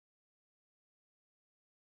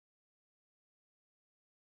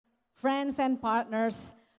friends and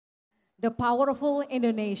partners, the Powerful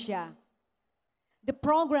Indonesia. The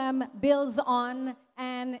program builds on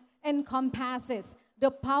and encompasses the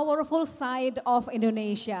powerful side of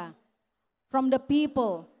Indonesia, from the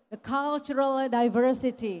people, the cultural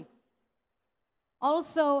diversity,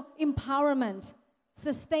 also empowerment,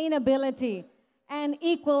 sustainability, and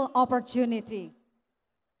equal opportunity.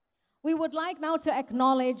 We would like now to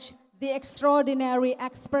acknowledge the extraordinary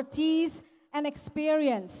expertise and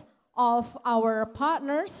experience of our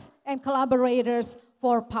partners and collaborators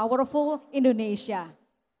for Powerful Indonesia.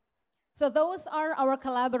 So those are our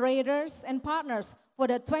collaborators and partners for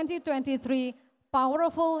the 2023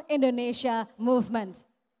 Powerful Indonesia movement.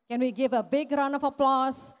 Can we give a big round of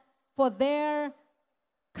applause for their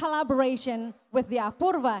collaboration with the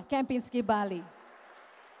Apurva Kempinski Bali.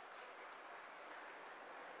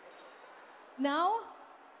 Now,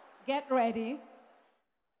 get ready.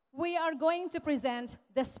 We are going to present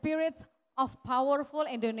the spirit of Powerful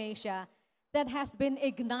Indonesia that has been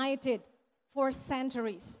ignited for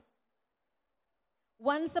centuries.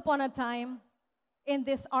 Once upon a time, in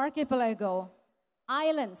this archipelago,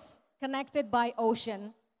 islands connected by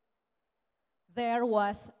ocean, there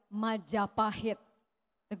was Majapahit,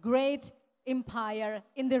 the great empire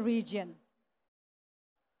in the region.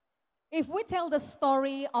 If we tell the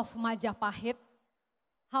story of Majapahit,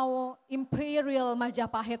 how imperial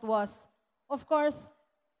Majapahit was, of course,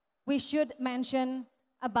 we should mention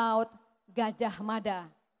about Gajah Mada,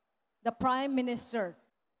 the prime minister.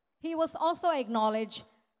 He was also acknowledged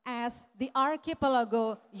as the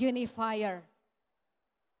archipelago unifier.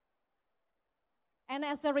 And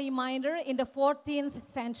as a reminder, in the 14th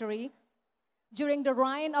century, during the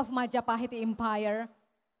reign of Majapahit Empire,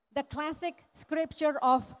 the classic scripture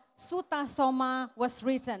of Sutta Soma was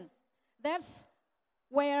written. That's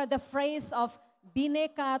where the phrase of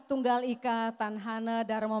Bhinneka Tunggal Ika Tanhana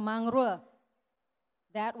Dharma Mangrul,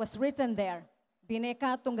 that was written there.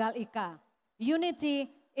 Bhinneka Tunggal Ika, unity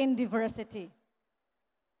in diversity.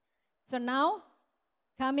 So now,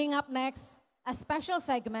 coming up next, a special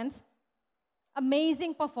segment,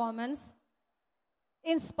 amazing performance,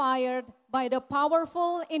 inspired by the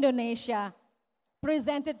Powerful Indonesia,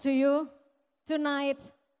 presented to you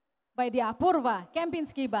tonight by the Apurva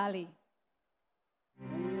Kempinski Bali.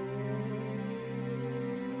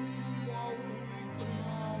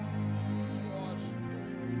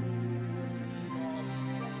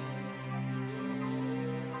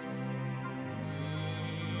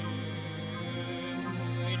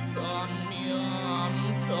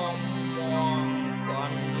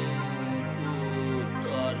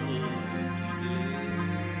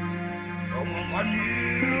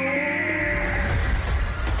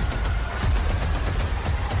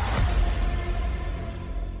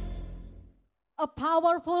 A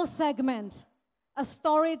powerful segment, a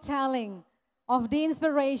storytelling of the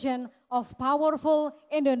inspiration of Powerful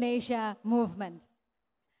Indonesia movement.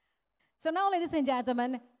 So now, ladies and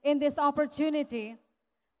gentlemen, in this opportunity,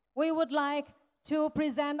 we would like to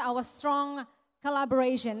present our strong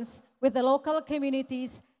collaborations with the local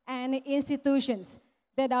communities and institutions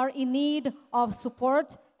that are in need of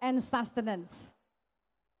support and sustenance.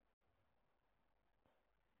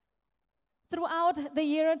 Throughout the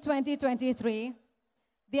year 2023,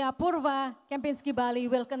 the Apurva Kempinski Bali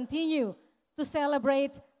will continue to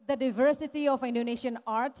celebrate the diversity of Indonesian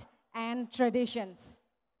art and traditions.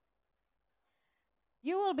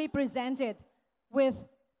 You will be presented with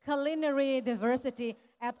culinary diversity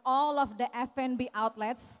at all of the F&B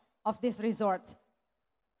outlets of this resort.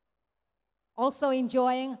 Also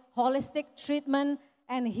enjoying holistic treatment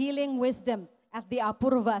and healing wisdom at the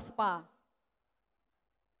Apurva Spa.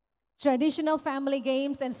 Traditional family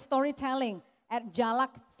games and storytelling at Jalak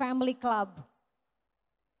Family Club.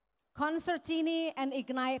 Concertini and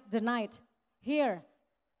Ignite the Night here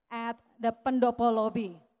at the Pendopo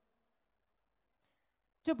Lobby.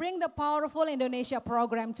 To bring the Powerful Indonesia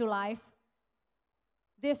program to life,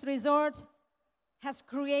 this resort has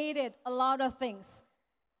created a lot of things.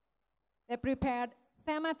 They prepared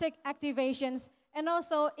thematic activations and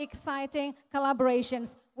also exciting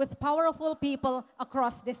collaborations with powerful people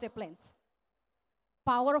across disciplines.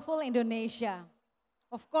 Powerful Indonesia.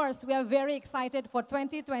 Of course, we are very excited for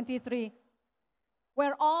 2023,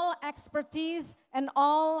 where all expertise and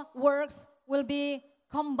all works will be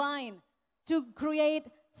combined to create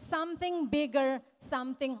something bigger,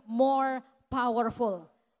 something more powerful.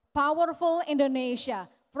 Powerful Indonesia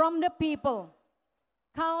from the people,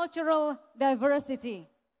 cultural diversity,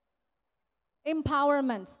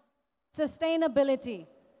 empowerment, sustainability,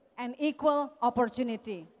 and equal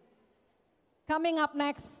opportunity. Coming up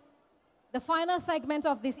next, the final segment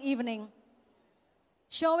of this evening,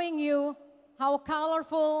 showing you how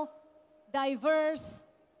colorful, diverse,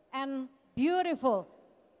 and beautiful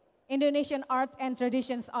Indonesian art and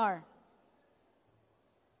traditions are.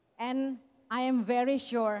 And I am very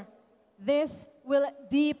sure this will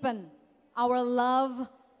deepen our love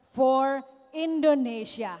for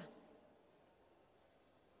Indonesia.